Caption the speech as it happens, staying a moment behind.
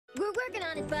We're working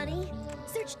on it, Bunny.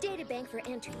 Search databank for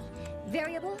entry.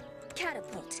 Variable,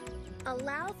 catapult.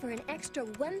 Allow for an extra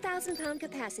 1,000-pound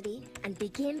capacity and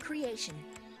begin creation.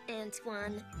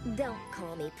 Antoine, don't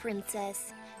call me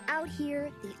princess. Out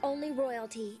here, the only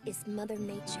royalty is Mother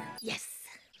Nature. Yes.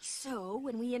 So,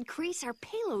 when we increase our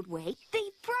payload weight, they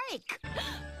break!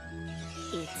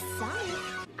 It's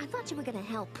Sonic. I thought you were gonna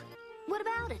help. What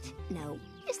about it? No.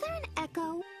 Is there an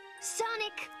echo?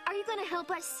 Sonic, are you gonna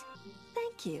help us?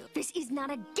 Thank you. This is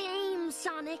not a game,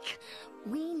 Sonic.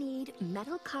 We need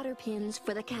metal cotter pins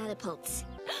for the catapults.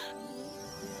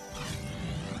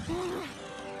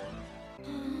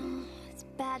 It's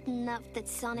bad enough that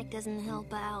Sonic doesn't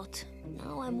help out.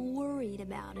 Now I'm worried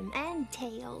about him and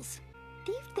Tails.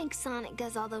 Do you think Sonic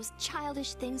does all those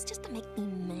childish things just to make me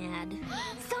mad?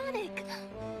 Sonic!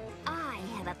 I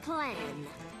have a plan.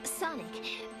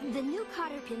 Sonic, the new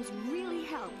cotter pins really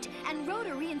helped, and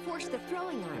Rotor reinforced the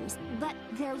throwing arms, but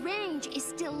their range is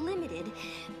still limited.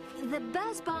 The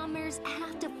buzz bombers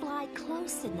have to fly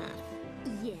close enough.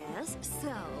 Yes,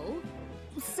 so?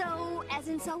 So, as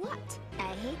in so what?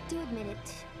 I hate to admit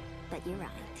it, but you're right.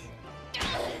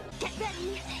 Get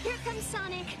ready! Here comes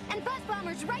Sonic, and buzz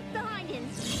bombers right behind him!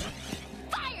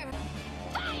 Fire!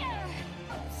 Fire!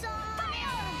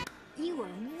 Fire! You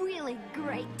are really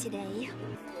great today.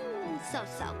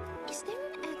 So-so. Is there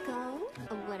an echo?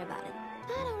 Oh, what about it?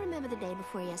 I don't remember the day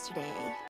before yesterday.